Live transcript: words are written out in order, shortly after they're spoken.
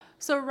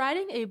So,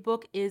 writing a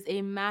book is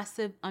a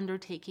massive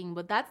undertaking,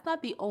 but that's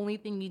not the only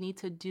thing you need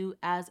to do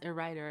as a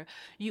writer.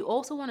 You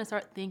also want to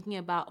start thinking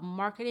about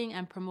marketing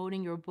and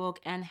promoting your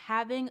book, and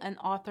having an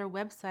author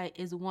website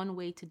is one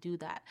way to do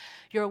that.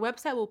 Your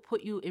website will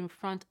put you in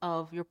front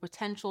of your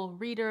potential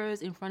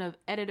readers, in front of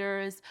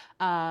editors,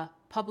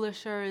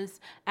 publishers,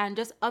 and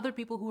just other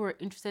people who are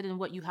interested in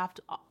what you have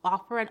to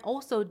offer, and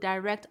also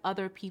direct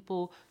other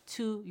people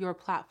to your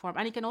platform.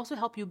 And it can also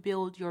help you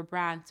build your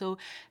brand. So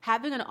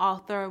having an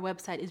author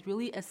website is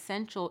really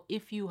essential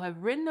if you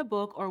have written a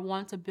book or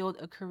want to build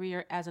a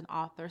career as an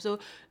author. So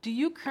do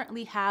you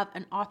currently have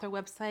an author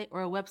website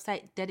or a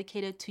website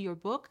dedicated to your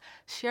book?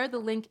 Share the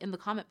link in the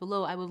comment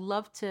below. I would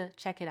love to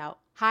check it out.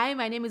 Hi,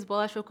 my name is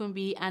Bola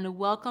Shokunbi, and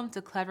welcome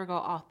to Clever Girl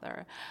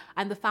Author.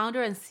 I'm the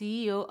founder and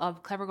CEO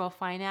of Clever Girl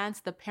Finance,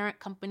 the parent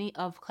company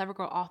of Clever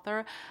Girl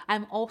Author.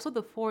 I'm also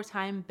the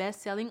 4-time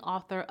best-selling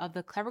author of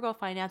the Clever Girl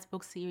Finance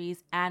book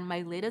series and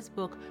my latest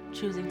book,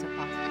 Choosing to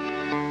Prosper.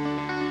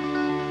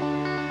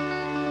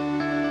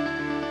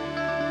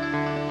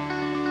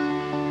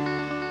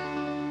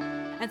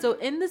 And so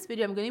in this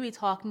video, I'm going to be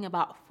talking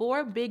about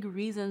 4 big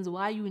reasons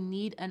why you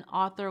need an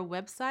author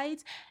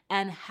website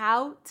and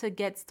how to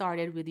get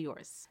started with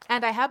yours.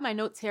 And I have my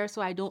notes here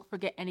so I don't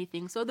forget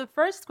anything. So the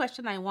first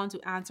question I want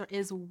to answer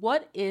is,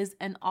 what is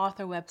an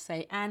author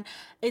website? And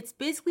it's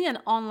basically an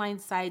online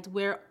site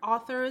where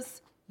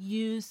authors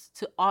use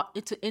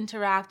to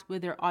interact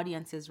with their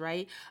audiences,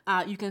 right?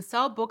 You can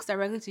sell books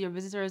directly to your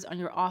visitors on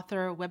your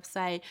author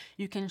website.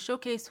 You can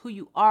showcase who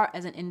you are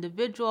as an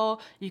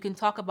individual. You can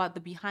talk about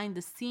the behind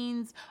the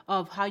scenes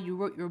of how you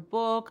wrote your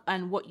book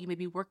and what you may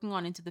be working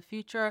on into the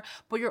future.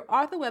 But your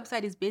author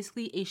website is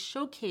basically a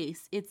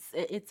showcase.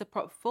 It's a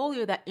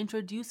portfolio that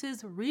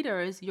introduces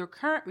readers, your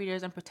current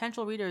readers and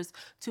potential readers,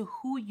 to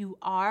who you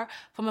are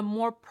from a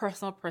more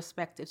personal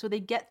perspective. So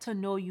they get to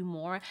know you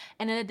more.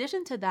 And in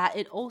addition to that,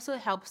 it also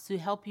helps to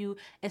help you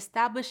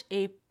establish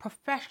a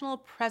professional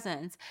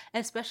presence,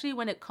 especially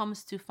when it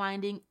comes to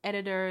finding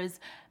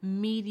editors,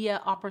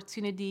 media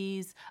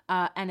opportunities,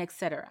 and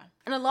etc.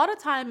 And a lot of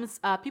times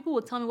people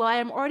will tell me, well, I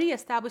am already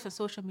established on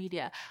social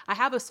media. I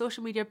have a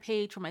social media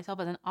page for myself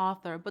as an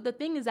author. But the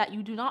thing is that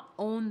you do not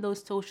own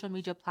those social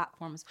media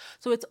platforms.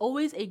 So it's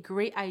always a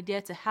great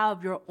idea to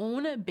have your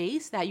own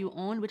base that you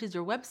own, which is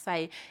your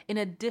website, in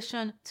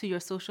addition to your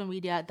social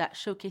media that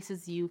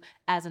showcases you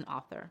as an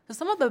author. So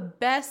some of the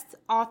best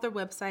author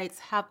websites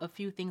have a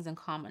few things in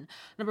common.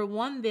 Number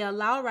one, they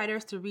allow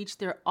writers to reach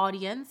their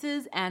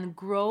audiences and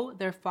grow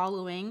their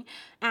following.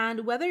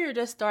 And whether you're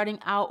just starting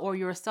out or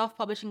you're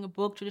self-publishing a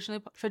book,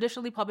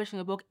 traditionally publishing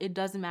a book, it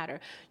doesn't matter.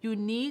 You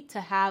need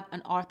to have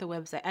an author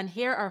website. And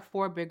here are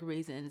 4 big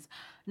reasons.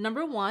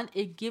 Number one,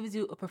 it gives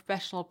you a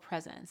professional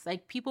presence.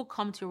 Like, people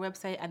come to your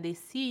website and they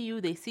see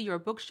you, they see your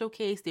book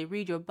showcase, they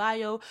read your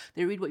bio,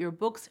 they read what your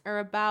books are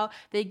about,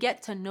 they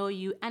get to know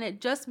you, and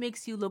it just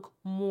makes you look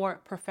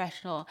more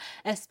professional,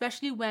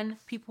 especially when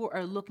people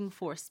are looking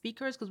for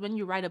speakers, because when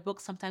you write a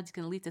book, sometimes it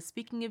can lead to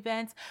speaking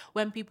events.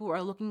 When people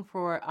are looking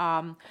for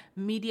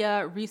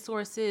media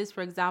resources,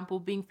 for example,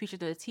 being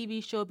featured in a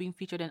TV show, being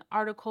featured in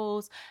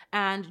articles,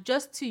 and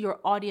just to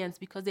your audience,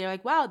 because they're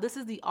like, wow, this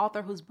is the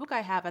author whose book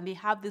I have, and they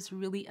have this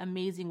really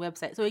amazing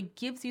website. So it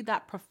gives you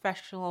that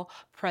professional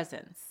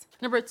presence.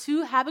 Number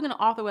 2, having an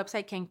author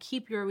website can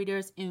keep your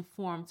readers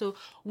informed. So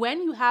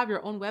when you have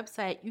your own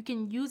website, you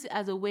can use it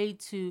as a way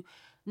to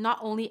not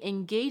only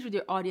engage with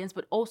your audience,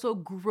 but also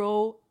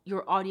grow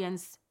your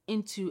audience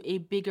into a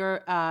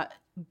bigger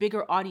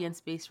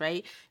audience base,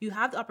 right? You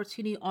have the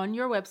opportunity on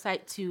your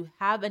website to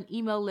have an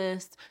email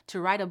list, to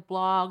write a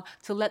blog,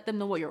 to let them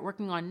know what you're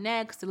working on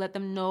next, to let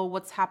them know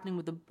what's happening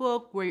with the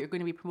book, where you're going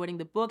to be promoting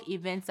the book,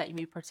 events that you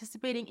may be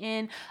participating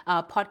in,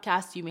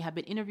 podcasts you may have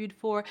been interviewed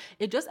for.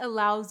 It just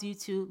allows you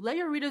to let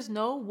your readers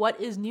know what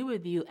is new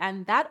with you.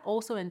 And that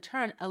also in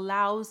turn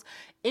allows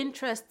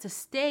interest to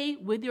stay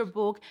with your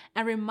book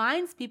and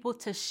reminds people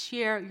to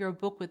share your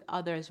book with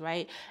others,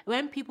 right?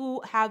 When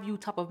people have you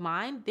top of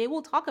mind, they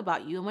will talk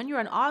about you. And when you're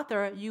an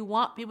author, you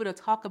want people to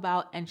talk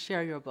about and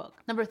share your book.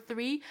 Number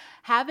 3,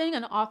 having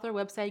an author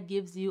website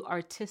gives you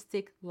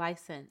artistic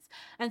license.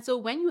 And so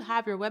when you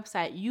have your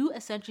website, you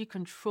essentially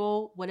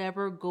control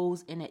whatever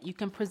goes in it. You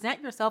can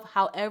present yourself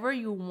however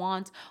you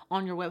want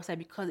on your website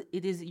because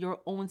it is your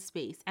own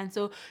space. And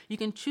so you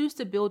can choose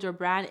to build your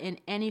brand in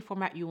any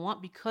format you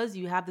want because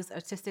you have this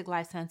artistic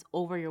license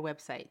over your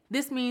website.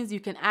 This means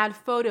you can add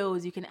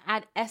photos, you can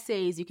add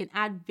essays, you can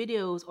add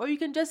videos, or you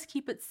can just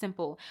keep it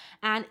simple.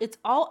 And it's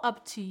all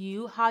up to you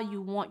how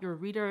you want your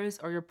readers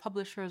or your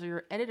publishers or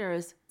your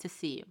editors to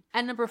see you.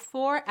 And number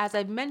 4, as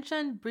I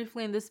mentioned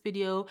briefly in this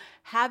video,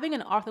 having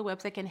an author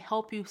website can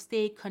help you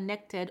stay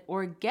connected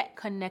or get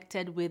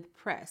connected with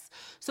press.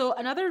 So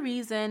another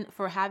reason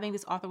for having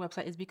this author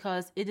website is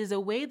because it is a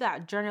way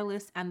that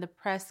journalists and the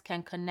press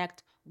can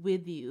connect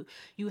with you.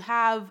 You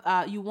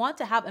want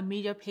to have a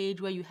media page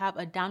where you have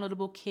a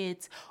downloadable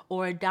kit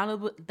or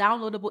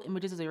downloadable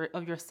images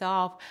of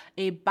yourself,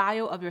 a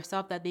bio of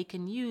yourself that they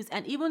can use,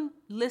 and even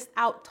list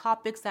out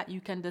topics that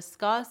you can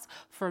discuss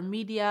for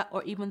media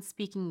or even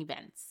speaking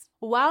events.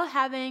 While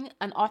having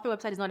an author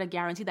website is not a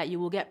guarantee that you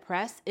will get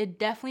press, it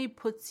definitely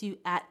puts you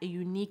at a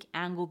unique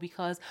angle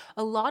because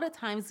a lot of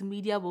times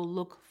media will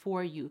look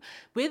for you.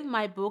 With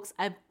my books,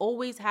 I've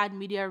always had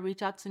media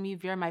reach out to me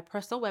via my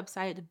personal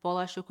website,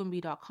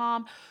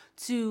 bolashokunbi.com,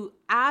 to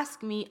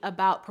ask me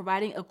about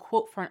providing a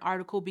quote for an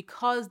article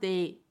because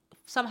they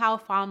somehow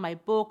found my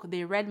book,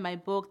 they read my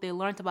book, they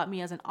learned about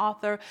me as an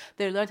author,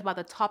 they learned about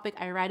the topic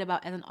I write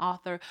about as an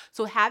author.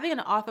 So having an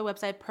author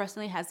website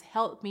personally has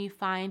helped me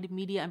find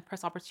media and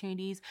press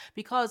opportunities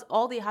because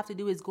all they have to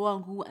do is go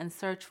on Google and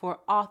search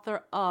for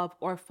author of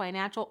or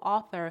financial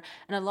author.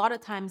 And a lot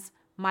of times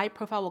my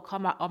profile will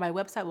come up or my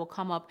website will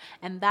come up,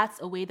 and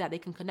that's a way that they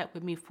can connect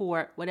with me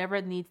for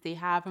whatever needs they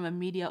have from a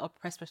media or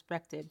press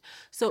perspective.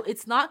 So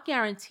it's not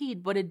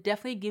guaranteed, but it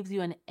definitely gives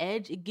you an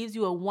edge. It gives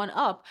you a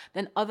one-up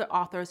than other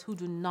authors who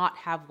do not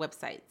have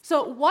websites.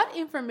 So what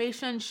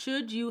information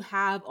should you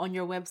have on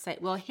your website?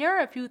 Well, here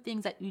are a few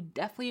things that you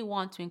definitely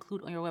want to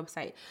include on your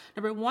website.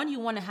 Number one, you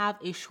want to have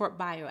a short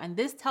bio, and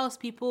this tells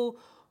people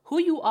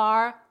who you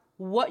are,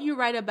 what you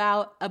write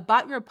about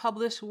your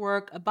published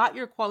work, about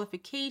your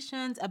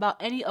qualifications, about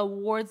any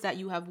awards that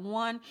you have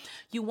won.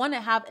 You want to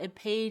have a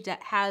page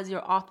that has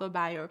your author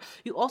bio.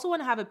 You also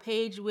want to have a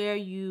page where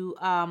you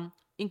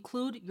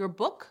include your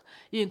book,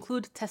 you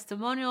include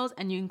testimonials,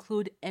 and you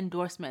include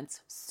endorsements.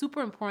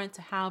 Super important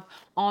to have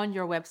on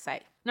your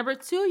website. Number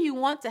two, you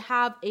want to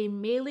have a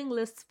mailing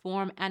list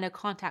form and a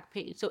contact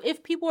page. So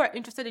if people are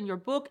interested in your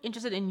book,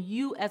 interested in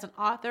you as an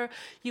author,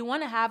 you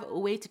want to have a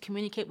way to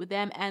communicate with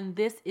them, and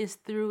this is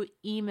through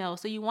email.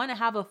 So you want to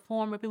have a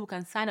form where people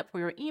can sign up for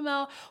your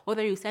email,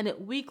 whether you send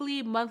it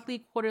weekly,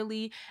 monthly,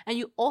 quarterly, and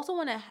you also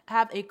want to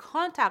have a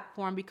contact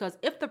form because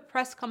if the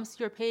press comes to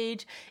your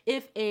page,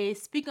 if a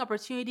speaking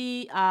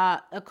opportunity,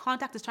 a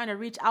contact is trying to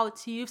reach out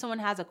to you, if someone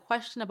has a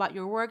question about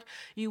your work,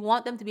 you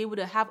want them to be able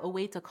to have a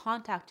way to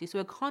contact you. So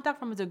a contact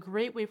form is a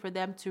great way for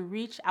them to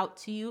reach out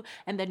to you,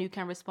 and then you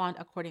can respond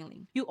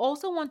accordingly. You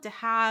also want to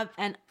have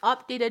an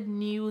updated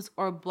news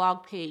or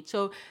blog page.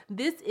 So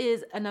this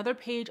is another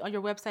page on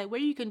your website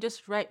where you can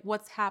just write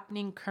what's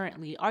happening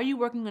currently. Are you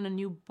working on a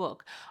new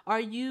book? Are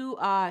you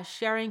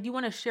do you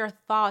want to share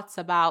thoughts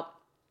about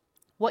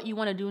what you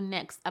want to do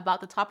next, about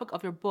the topic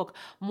of your book,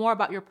 more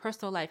about your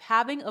personal life?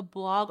 Having a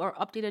blog or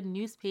updated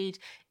news page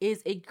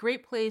is a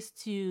great way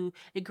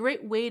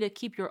to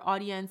keep your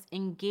audience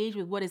engaged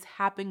with what is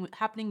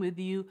happening with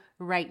you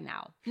right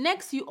now.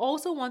 Next, you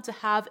also want to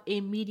have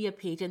a media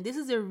page, and this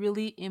is a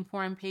really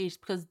important page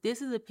because this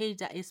is a page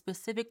that is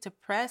specific to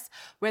press,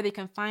 where they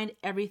can find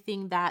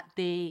everything that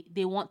they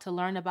want to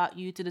learn about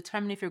you to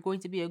determine if you're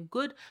going to be a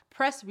good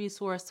press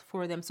resource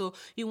for them. So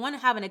you want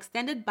to have an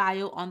extended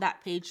bio on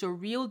that page, so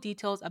real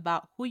details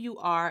about who you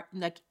are,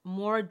 like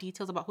more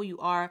details about who you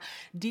are,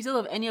 details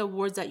of any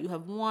awards that you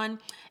have won,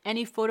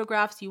 any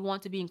photographs you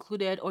want to be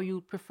included or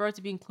you prefer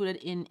to be included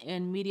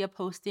in media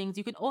postings.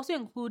 You can also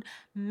include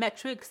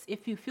metrics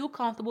if you feel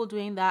comfortable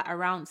doing that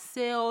around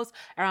sales,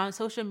 around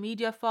social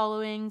media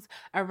followings,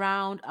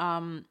 around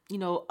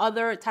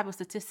other type of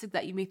statistics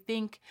that you may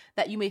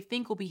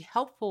think will be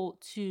helpful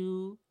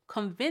to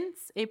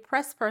convince a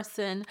press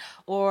person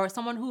or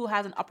someone who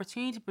has an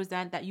opportunity to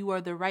present that you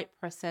are the right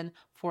person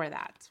for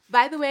that.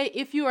 By the way,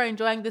 if you are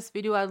enjoying this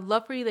video, I'd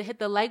love for you to hit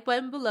the like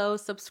button below,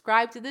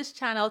 subscribe to this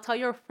channel, tell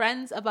your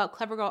friends about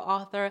Clever Girl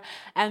Author,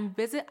 and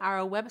visit our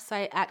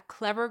website at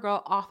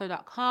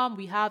clevergirlauthor.com.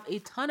 We have a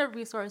ton of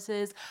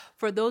resources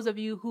for those of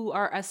you who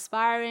are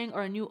aspiring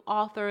or new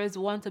authors,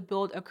 want to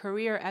build a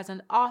career as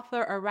an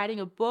author or writing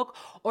a book,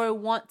 or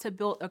want to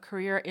build a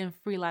career in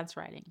freelance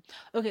writing.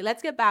 Okay,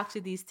 let's get back to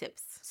these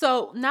tips.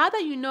 So now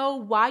that you know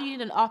why you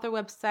need an author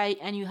website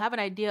and you have an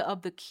idea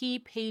of the key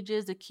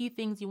pages, the key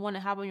things you want to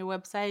have on your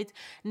website,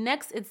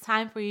 next it's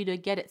time for you to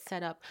get it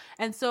set up.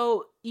 And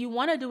so you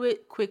want to do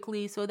it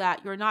quickly so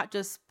that you're not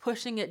just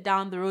pushing it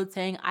down the road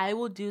saying, I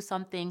will do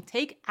something.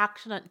 Take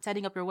action on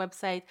setting up your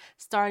website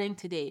starting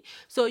today.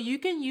 So you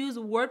can use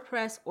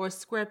WordPress or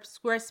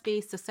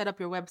Squarespace to set up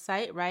your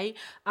website, right?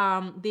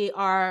 They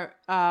are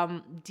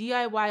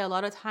DIY a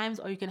lot of times,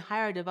 or you can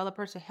hire a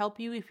developer to help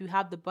you if you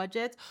have the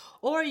budget,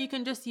 or you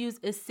can just use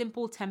a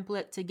simple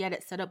template to get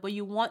it set up, but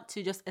you want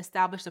to just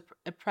establish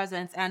a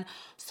presence. And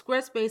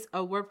Squarespace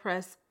or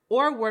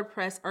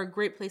WordPress are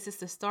great places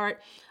to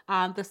start.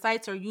 The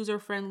sites are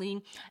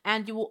user-friendly,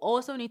 and you will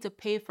also need to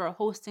pay for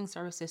hosting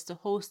services to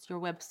host your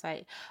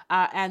website.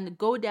 And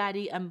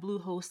GoDaddy and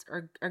Bluehost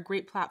are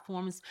great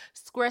platforms.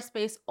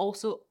 Squarespace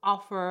also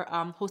offer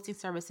hosting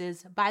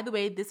services. By the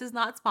way, this is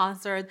not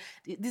sponsored.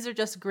 These are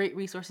just great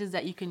resources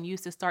that you can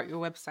use to start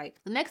your website.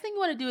 The next thing you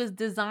want to do is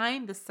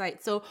design the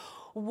site. So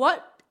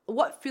what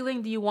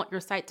feeling do you want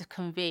your site to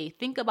convey?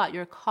 Think about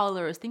your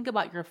colors, think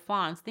about your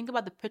fonts, think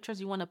about the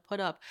pictures you want to put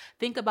up,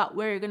 think about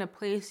where you're going to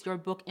place your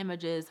book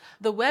images.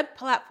 The web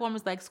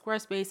platforms like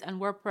Squarespace and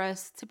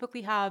WordPress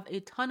typically have a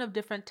ton of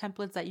different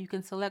templates that you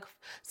can select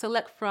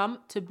from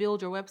to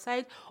build your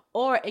website.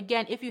 Or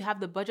again, if you have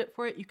the budget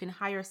for it, you can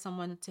hire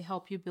someone to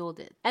help you build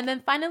it. And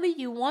then finally,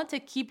 you want to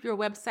keep your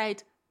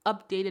website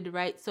updated,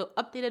 right? So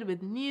updated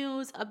with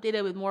news,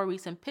 updated with more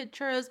recent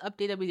pictures,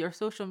 updated with your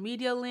social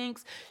media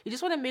links. You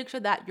just want to make sure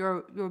that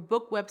your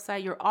book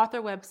website, your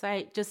author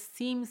website just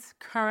seems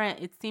current,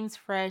 it seems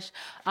fresh,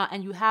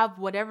 and you have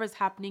whatever is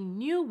happening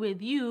new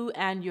with you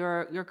and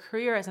your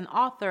career as an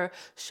author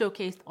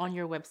showcased on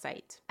your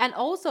website. And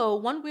also,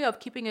 one way of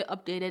keeping it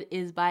updated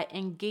is by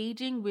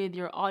engaging with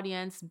your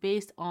audience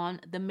based on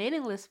the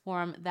mailing list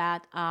form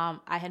that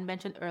I had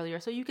mentioned earlier.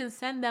 So you can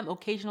send them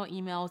occasional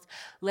emails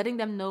letting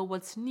them know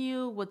what's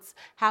new, what's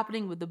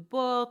happening with the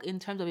book in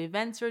terms of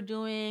events you're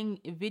doing,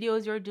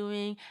 videos you're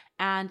doing,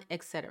 and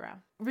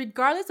etc.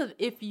 Regardless of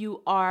if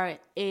you are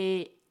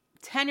a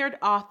tenured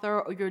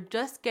author or you're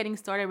just getting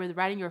started with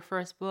writing your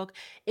first book,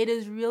 it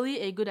is really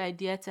a good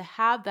idea to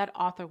have that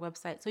author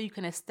website so you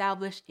can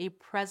establish a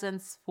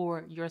presence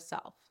for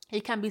yourself.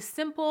 It can be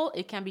simple,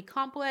 it can be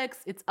complex,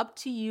 it's up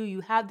to you.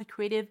 You have the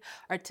creative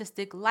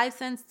artistic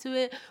license to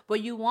it,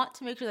 but you want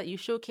to make sure that you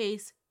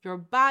showcase your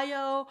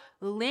bio,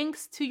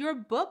 links to your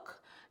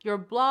book, your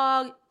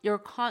blog, your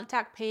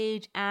contact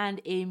page,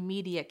 and a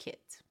media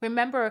kit.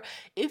 Remember,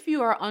 if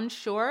you are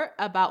unsure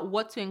about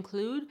what to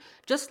include,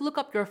 just look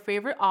up your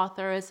favorite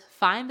authors,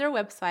 find their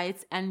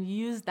websites, and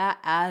use that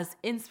as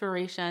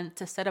inspiration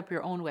to set up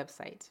your own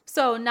website.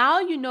 So now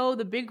you know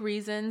the big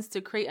reasons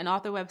to create an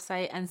author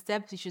website and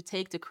steps you should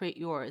take to create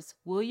yours.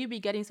 Will you be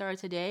getting started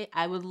today?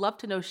 I would love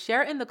to know.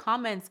 Share in the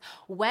comments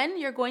when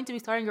you're going to be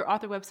starting your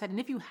author website, and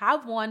if you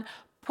have one,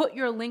 put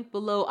your link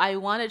below. I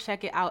want to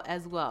check it out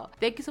as well.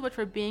 Thank you so much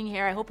for being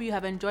here. I hope you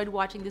have enjoyed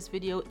watching this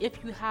video. If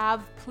you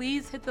have,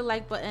 please hit the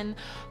like button,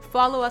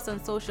 follow us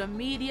on social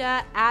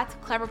media at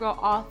Clever Girl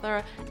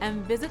Author,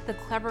 and visit the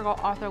Clever Girl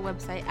Author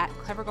website at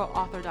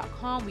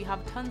clevergirlauthor.com. We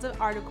have tons of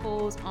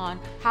articles on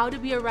how to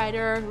be a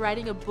writer,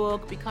 writing a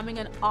book, becoming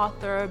an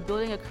author,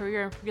 building a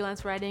career in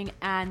freelance writing,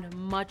 and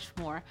much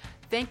more.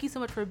 Thank you so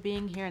much for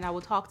being here, and I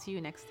will talk to you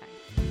next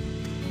time.